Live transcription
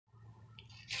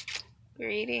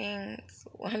Greetings,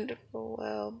 wonderful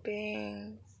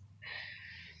well-beings.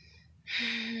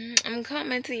 I'm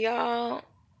coming to y'all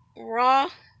raw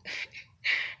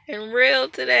and real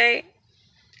today.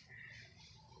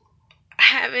 I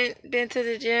haven't been to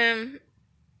the gym.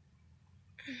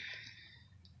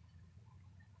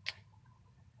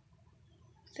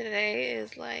 Today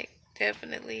is like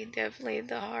definitely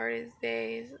the hardest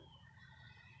days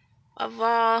of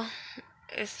all.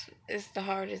 It's the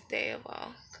hardest day of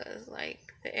all, because like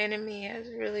the enemy has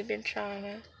really been trying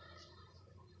to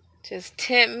just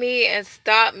tempt me and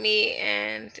stop me,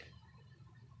 and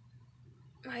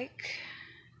like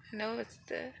I know it's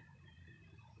the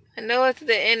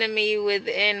enemy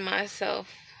within myself,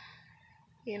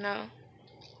 you know,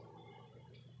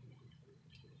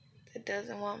 that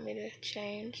doesn't want me to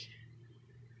change.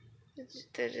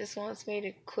 That just wants me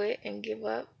to quit and give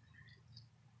up.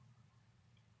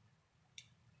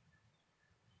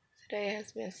 Today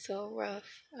has been so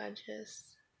rough.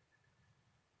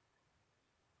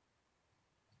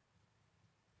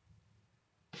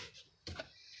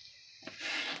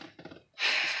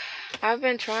 I've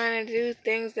been trying to do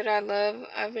things that I love.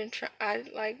 I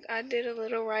did a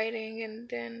little writing, and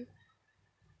then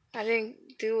I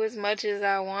didn't do as much as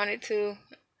I wanted to.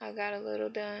 I got a little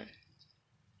done.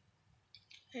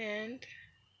 And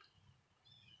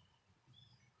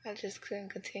I just couldn't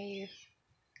continue.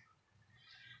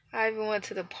 I even went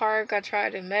to the park. I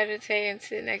tried to meditate and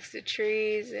sit next to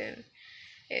trees and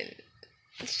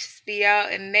just be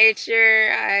out in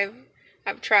nature.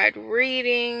 I've tried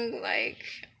reading. Like,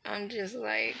 I'm just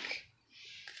like,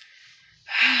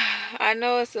 I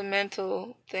know it's a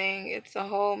mental thing. It's a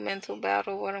whole mental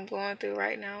battle. What I'm going through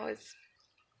right now is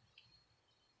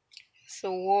it's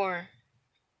a war.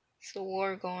 It's a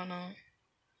war going on.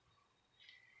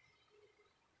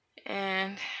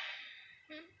 And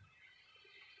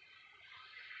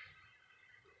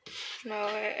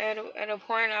at a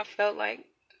point I felt like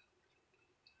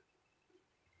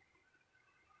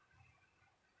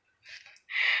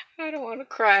I don't want to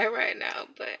cry right now,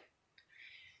 but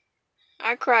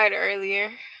I cried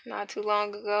earlier, not too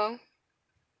long ago.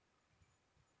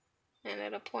 And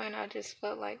at a point I just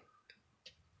felt like,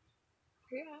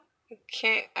 yeah,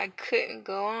 I couldn't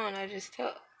go on. I just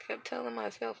kept telling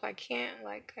myself I can't.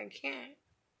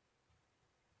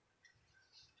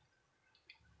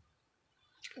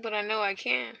 But I know I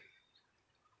can.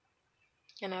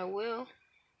 And I will.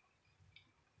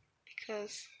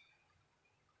 Because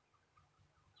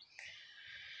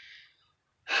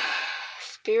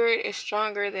spirit is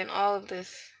stronger than all of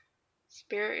this.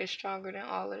 Spirit is stronger than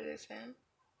all of this,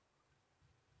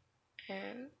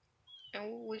 and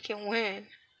we can win.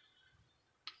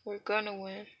 We're gonna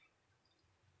win.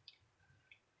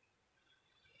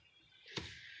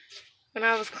 When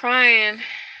I was crying,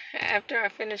 after I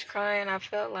finished crying, I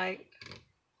felt like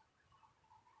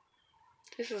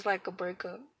this is like a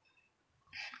breakup.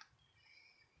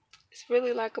 It's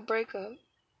really like a breakup.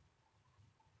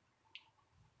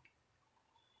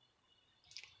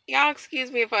 Y'all excuse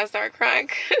me if I start crying,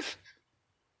 because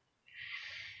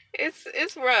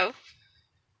it's rough.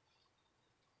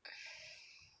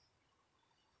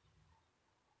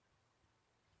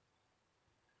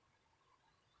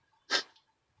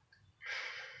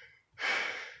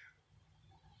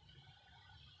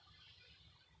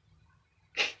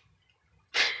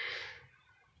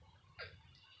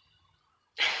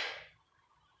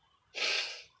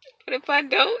 But if I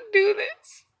don't do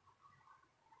this,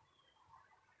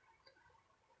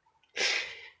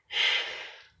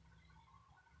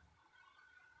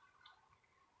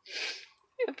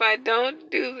 if I don't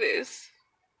do this,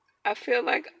 I feel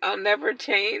like I'll never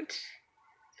change.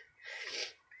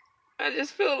 I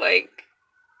just feel like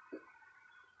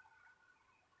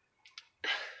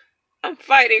I'm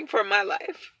fighting for my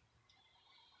life.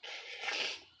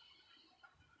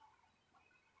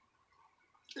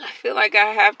 I feel like I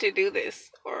have to do this,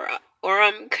 or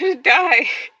I'm gonna die.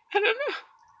 I don't know.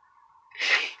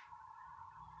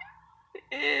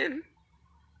 And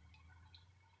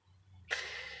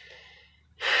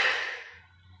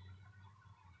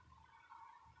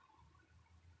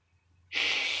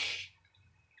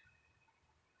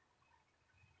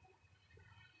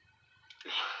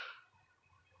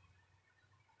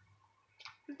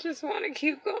I just want to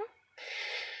keep going.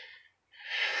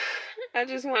 I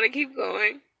just want to keep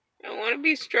going. I want to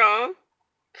be strong.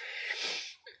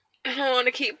 I want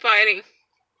to keep fighting.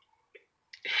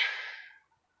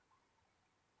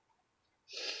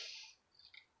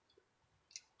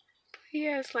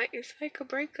 Yeah, it's like a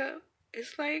breakup.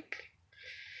 It's like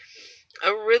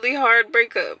a really hard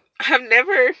breakup. I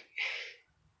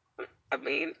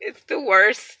mean, it's the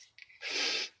worst.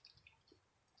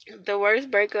 The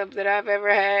worst breakup that I've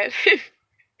ever had.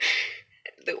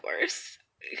 The worst.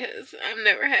 Because I've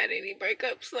never had any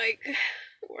breakups like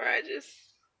where I just,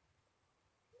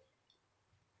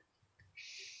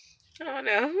 I don't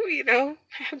know,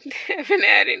 I haven't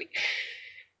had any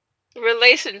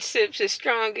relationships as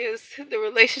strong as the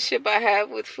relationship I have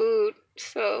with food.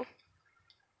 So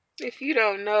if you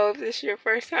don't know, if this is your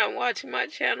first time watching my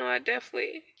channel, I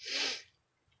definitely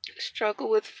struggle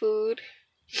with food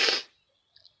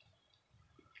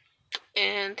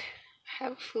and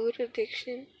have food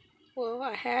addiction. Well,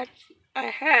 I had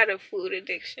a food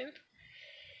addiction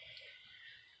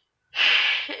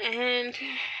and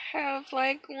have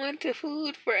like went to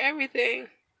food for everything.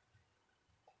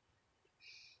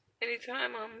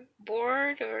 Anytime I'm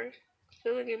bored or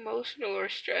feeling emotional or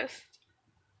stressed,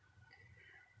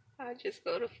 I just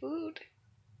go to food.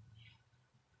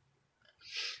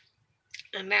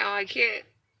 And now I can't.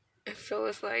 And so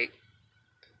it's like,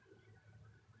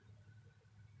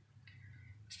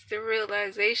 it's the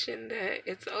realization that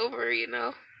it's over,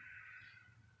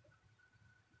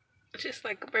 Just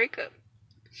like a breakup.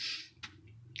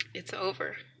 It's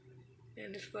over.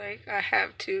 And it's like, I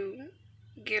have to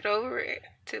get over it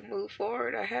to move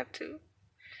forward. I have to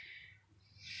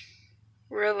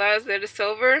realize that it's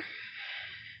over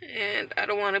and I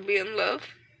don't want to be in love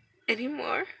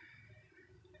anymore.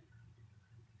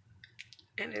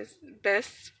 And it's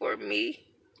best for me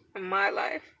in my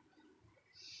life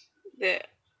that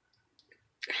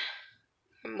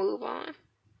I move on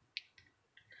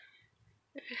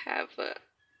and have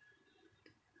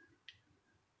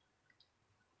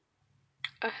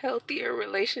a healthier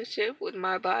relationship with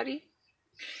my body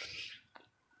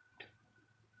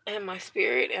and my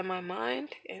spirit and my mind,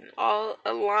 and all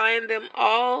align them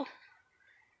all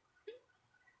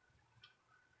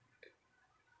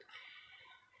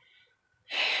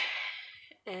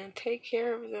and take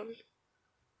care of them.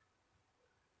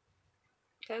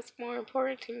 That's more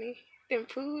important to me than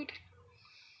food.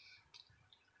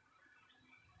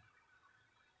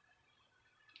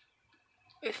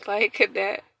 It's like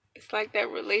that. It's like that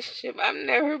relationship. I've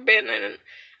never been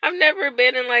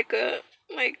in like a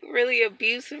really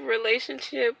abusive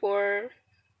relationship or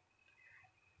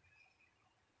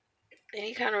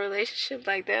any kind of relationship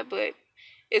like that, but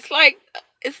it's like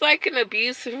it's like an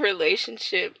abusive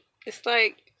relationship. It's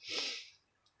like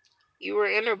you were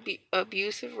in an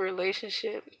abusive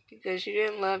relationship because you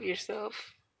didn't love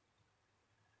yourself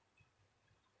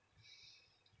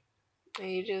and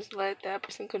you just let that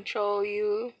person control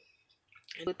you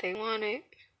and what they wanted,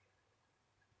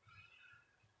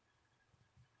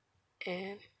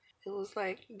 and it was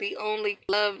like the only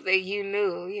love that you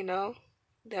knew,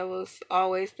 that was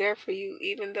always there for you,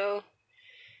 even though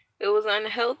it was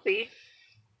unhealthy.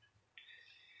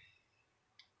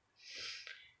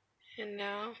 And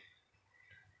now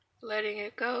letting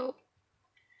it go.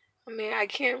 I mean, I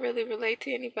can't really relate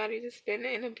to anybody that's been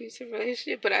in an abusive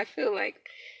relationship, but I feel like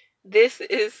this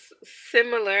is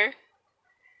similar,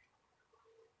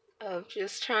 of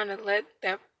just trying to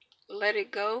let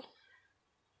it go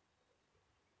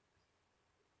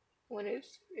when it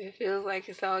feels like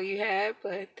it's all you have,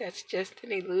 but that's just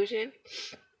an illusion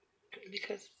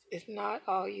because it's not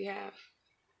all you have.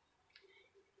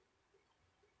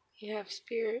 You have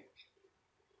spirit,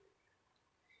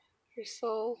 your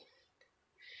soul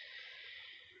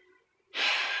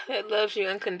that loves you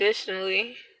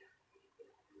unconditionally,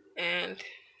 and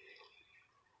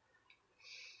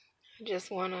I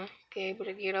just want to be able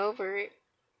to get over it.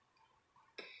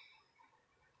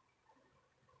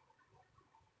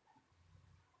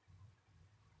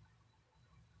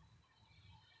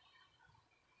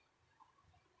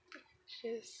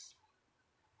 Just,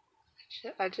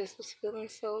 I just was feeling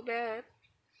so bad.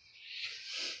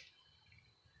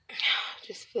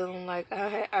 Just feeling like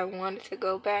I wanted to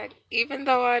go back, even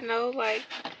though I know like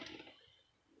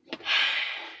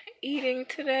eating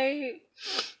today,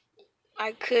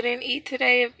 I couldn't eat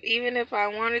today even if I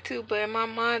wanted to, but in my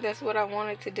mind that's what I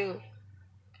wanted to do.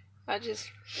 I just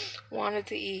wanted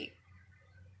to eat,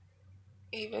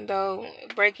 even though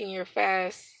breaking your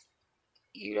fast,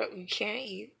 you can't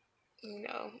eat. You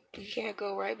can't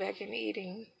go right back into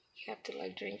eating. You have to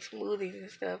like drink smoothies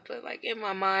and stuff. But like in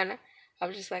my mind, I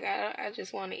was just like, I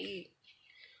just want to eat.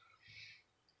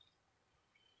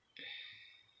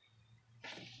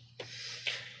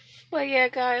 But yeah,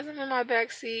 guys, I'm in my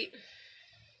back seat,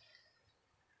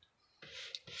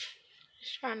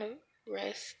 just trying to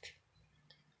rest,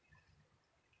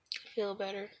 feel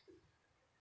better.